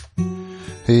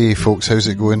Hey folks, how's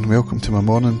it going? Welcome to my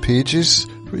morning pages,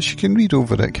 which you can read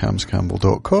over at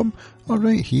camscampbell.com or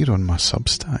right here on my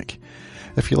Substack.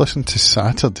 If you listen to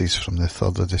Saturdays from the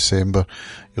 3rd of December,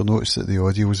 you'll notice that the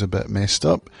audio was a bit messed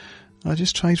up. I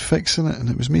just tried fixing it and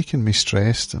it was making me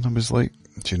stressed, and I was like,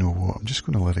 do you know what, I'm just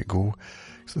going to let it go.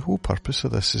 Because the whole purpose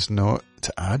of this is not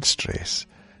to add stress,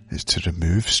 it's to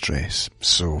remove stress.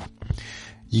 So,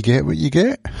 you get what you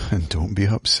get, and don't be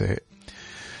upset.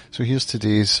 So here's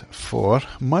today's for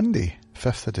Monday,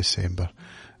 5th of December,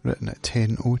 written at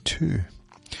 10:02.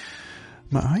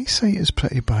 My eyesight is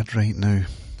pretty bad right now.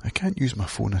 I can't use my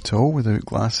phone at all without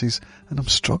glasses, and I'm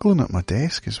struggling at my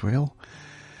desk as well.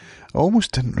 I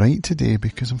almost didn't write today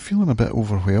because I'm feeling a bit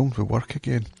overwhelmed with work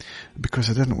again, because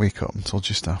I didn't wake up until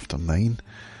just after 9.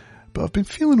 But I've been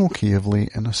feeling okay of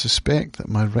late, and I suspect that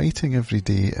my writing every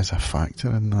day is a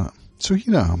factor in that. So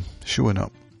here I am, showing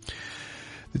up.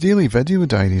 The daily video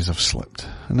diaries have slipped,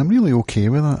 and I'm really okay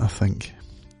with that, I think.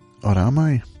 Or am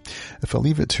I? If I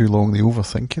leave it too long, the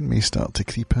overthinking may start to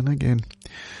creep in again.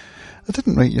 I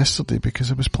didn't write yesterday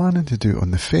because I was planning to do it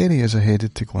on the ferry as I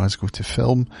headed to Glasgow to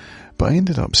film, but I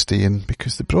ended up staying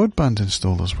because the broadband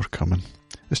installers were coming.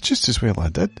 It's just as well I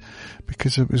did,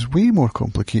 because it was way more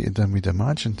complicated than we'd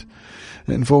imagined.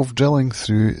 It involved drilling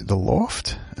through the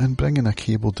loft and bringing a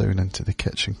cable down into the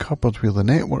kitchen cupboard where the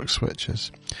network switch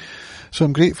is. So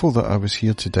I'm grateful that I was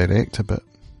here to direct a bit,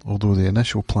 although the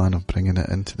initial plan of bringing it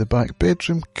into the back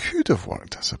bedroom could have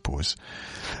worked, I suppose.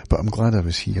 But I'm glad I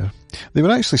was here. They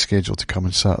were actually scheduled to come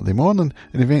on Saturday morning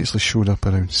and eventually showed up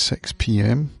around 6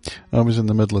 p.m. I was in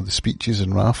the middle of the speeches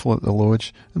and raffle at the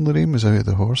lodge, and Lorraine was out of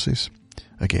the horses.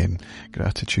 Again,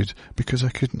 gratitude, because I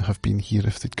couldn't have been here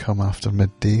if they'd come after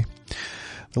midday.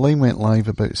 The line went live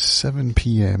about 7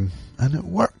 p.m, and it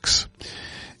works.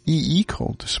 EE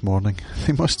called this morning.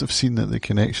 They must have seen that the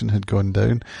connection had gone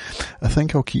down. I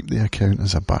think I'll keep the account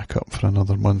as a backup for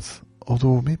another month,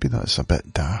 although maybe that's a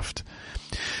bit daft.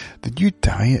 The new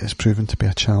diet has proven to be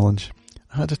a challenge.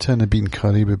 I had a tin of bean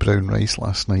curry with brown rice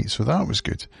last night, so that was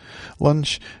good.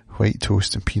 Lunch, white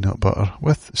toast and peanut butter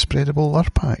with spreadable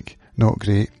Lurpak. Not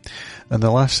great. And the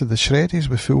last of the shreddies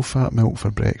with full fat milk for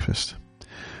breakfast.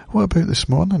 What about this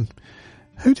morning?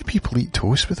 How do people eat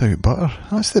toast without butter?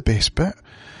 That's the best bit.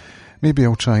 Maybe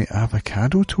I'll try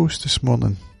avocado toast this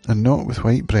morning, and not with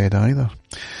white bread either.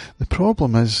 The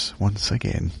problem is, once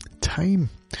again, time.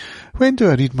 When do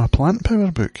I read my plant power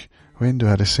book? When do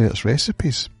I research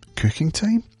recipes? Cooking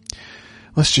time?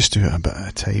 Let's just do it a bit at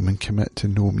a time and commit to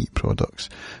no meat products.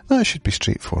 That should be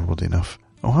straightforward enough.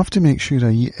 I'll have to make sure I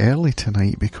eat early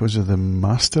tonight because of the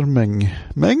Master Ming.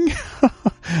 Ming?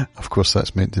 Of course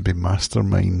that's meant to be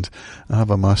mastermind. I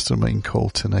have a mastermind call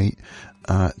tonight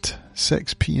at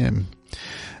 6 p.m.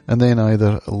 and then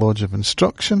either a Lodge of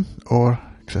Instruction or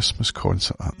Christmas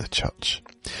concert at the church.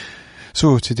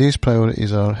 So today's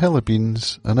priorities are hill of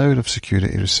beans, an hour of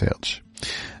security research,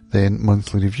 then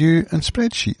monthly review and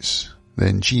spreadsheets,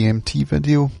 then GMT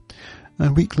video,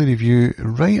 and weekly review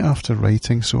right after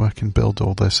writing so I can build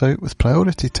all this out with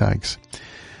priority tags.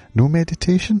 No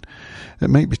meditation? It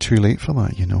might be too late for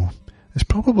that, you know. It's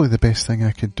probably the best thing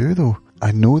I could do though.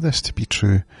 I know this to be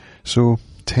true. So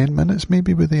 10 minutes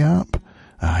maybe with the app?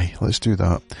 Aye, let's do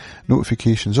that.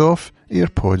 Notifications off,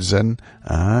 AirPods in,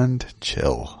 and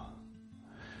chill.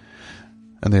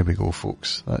 And there we go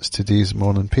folks. That's today's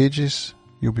morning pages.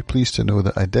 You'll be pleased to know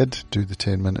that I did do the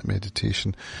 10-minute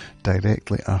meditation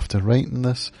directly after writing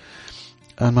this.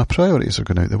 And my priorities are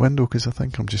going out the window because I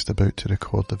think I'm just about to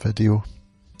record the video.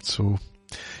 So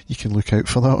you can look out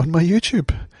for that on my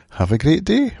YouTube. Have a great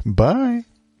day. Bye.